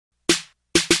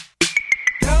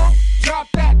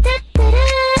drop that.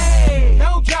 Hey,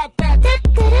 don't drop that.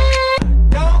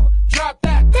 Don't drop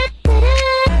that.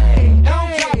 Hey,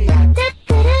 don't drop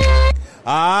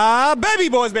that. Baby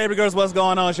boys, baby girls, what's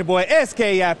going on? It's your boy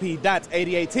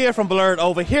SKIP.88 here from Blurred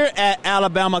over here at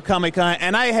Alabama Comic Con,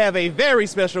 and I have a very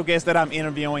special guest that I'm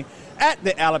interviewing at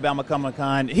the Alabama Comic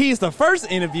Con. He's the first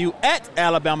interview at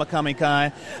Alabama Comic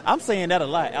Con. I'm saying that a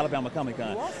lot, Alabama Comic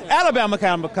Con. Alabama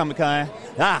Comic Con.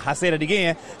 I said it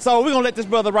again. So we're going to let this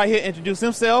brother right here introduce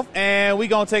himself, and we're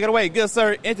going to take it away. Good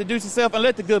sir, introduce yourself and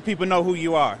let the good people know who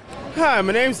you are. Hi,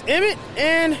 my name's Emmett,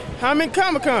 and I'm in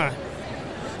Comic Con.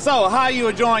 So, how are you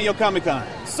enjoying your Comic Con?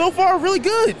 So far, really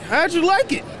good. How'd you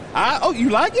like it? Oh, you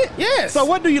like it? Yes. So,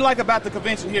 what do you like about the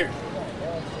convention here?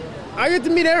 I get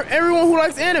to meet everyone who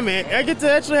likes anime. I get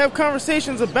to actually have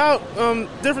conversations about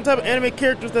different type of anime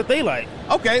characters that they like.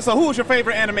 Okay, so who is your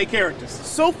favorite anime characters?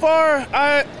 So far,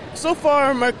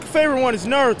 my favorite one is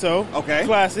Naruto. Okay.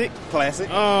 Classic.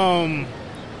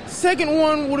 Second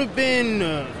one would have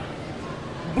been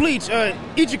Bleach,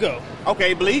 Ichigo.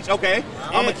 Okay, Bleach, okay.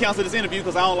 I'm going to cancel this interview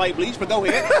because I don't like Bleach, but go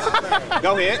ahead.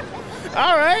 Go ahead.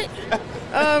 All right.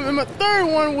 And my third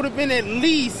one would have been at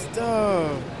least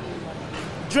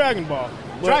Dragon Ball.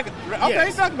 Okay,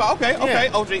 yes. Dragon Ball. Okay. Yeah.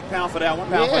 OG, pound for that one.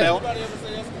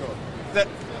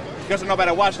 Because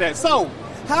nobody watched that. So,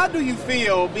 how do you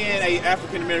feel being a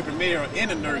African-American male in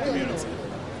the nerd community?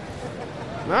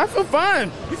 I feel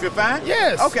fine. You feel fine?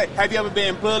 Yes. Okay. Have you ever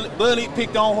been bullied,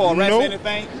 picked on, or harassed or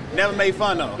anything? Never made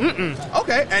fun of? Mm-mm.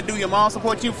 Okay. And do your mom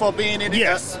support you for being in it?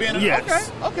 Yes.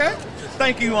 Yes. Okay.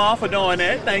 Thank you, Mom, for doing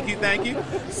that. Thank you.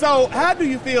 So, how do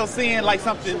you feel seeing like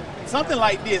something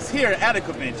like this here at a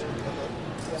convention?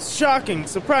 Shocking,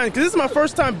 surprising, because this is my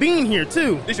first time being here,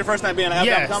 too. This your first time being at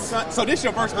Alabama Comic Con? So this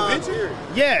your first convention?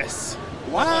 Yes.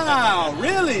 Wow,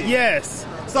 really? Yes.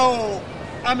 So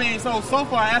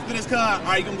far after this con,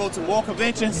 are you going to go to more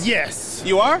conventions? Yes.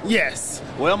 You are? Yes.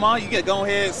 Well, Mom, you got to go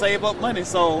ahead and save up money,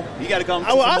 so you got to come to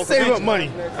some I'll more save conventions. up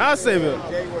money. I'll save it.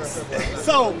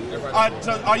 So,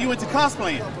 are you into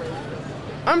cosplaying?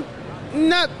 I'm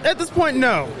not, at this point,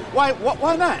 no.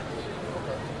 Why not?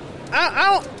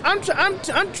 I'm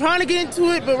trying to get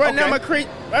into it, but right now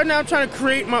I'm trying to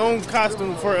create my own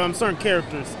costume for certain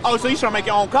characters. Oh, so you trying to make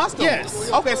your own costume?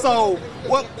 Yes. Okay, so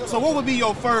what would be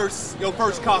your first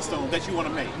costume that you want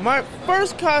to make? My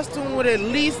first costume would at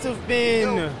least have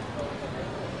been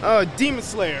Demon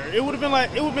Slayer. It would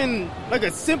have been like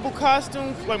a simple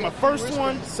costume, like my first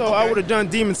one. So I would have done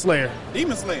Demon Slayer.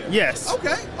 Demon Slayer. Yes.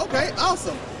 Okay,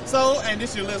 awesome. So, and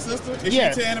this your little sister? Is she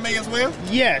into anime as well?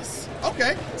 Yes.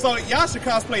 Okay, so y'all should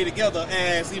cosplay together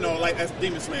as, as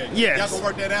Demon Slayer. Yes. Y'all gonna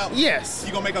work that out? Yes.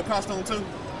 You gonna make a costume too?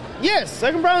 Yes,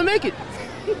 I can probably make it.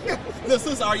 Little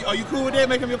sister, are you cool with that,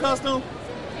 making your costume?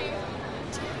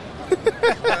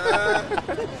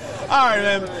 All right,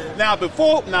 then. Now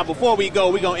before we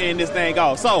go, we're gonna end this thing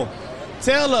off. So,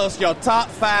 tell us your top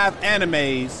 5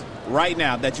 animes right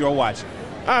now that you're watching.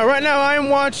 All right, right now I am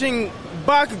watching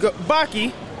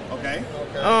Baki. Okay.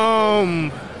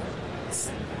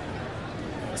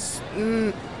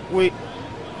 Wait.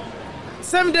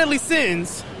 7 Deadly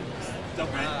Sins.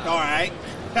 Okay. All right.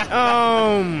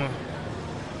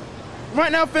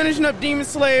 Right now finishing up Demon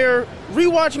Slayer,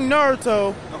 rewatching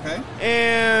Naruto. Okay.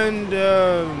 And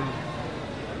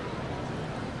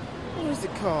what is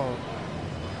it called?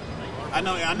 I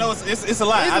know it's a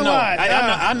lot. It's I a know. lot.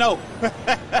 I know.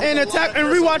 And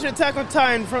rewatching Attack on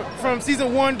Titan from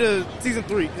season 1 to season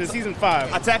 3 to season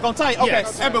 5. Attack on Titan. Okay.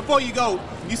 Yes. And before you go,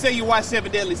 you say you watch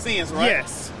 7 Deadly Sins, right?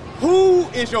 Yes. Who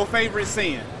is your favorite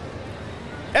sin?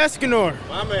 Escanor.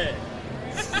 My man.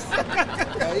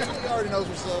 He already knows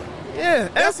what's up. Yeah,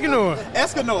 Escanor.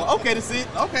 Okay, the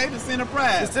sin of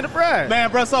pride. The sin of pride. Man,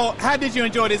 bro, so how did you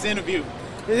enjoy this interview?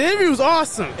 The interview was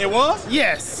awesome. It was?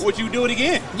 Yes. Would you do it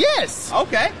again? Yes.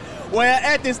 Okay. Well,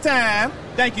 at this time,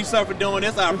 thank you, sir, for doing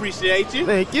this. I appreciate you.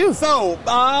 Thank you. So,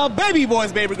 baby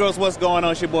boys, baby girls, what's going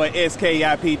on? It's your boy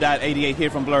SKIP.88 here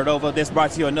from Blurred Over. This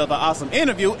brought to you another awesome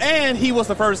interview, and he was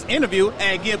the first interview.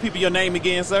 And give people your name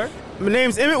again, sir. My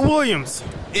name's Emmett Williams.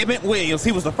 Emmett Williams.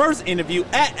 He was the first interview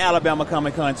at Alabama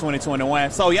Comic Con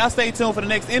 2021. So, y'all stay tuned for the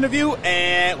next interview,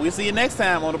 and we'll see you next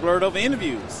time on the Blurred Over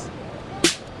Interviews.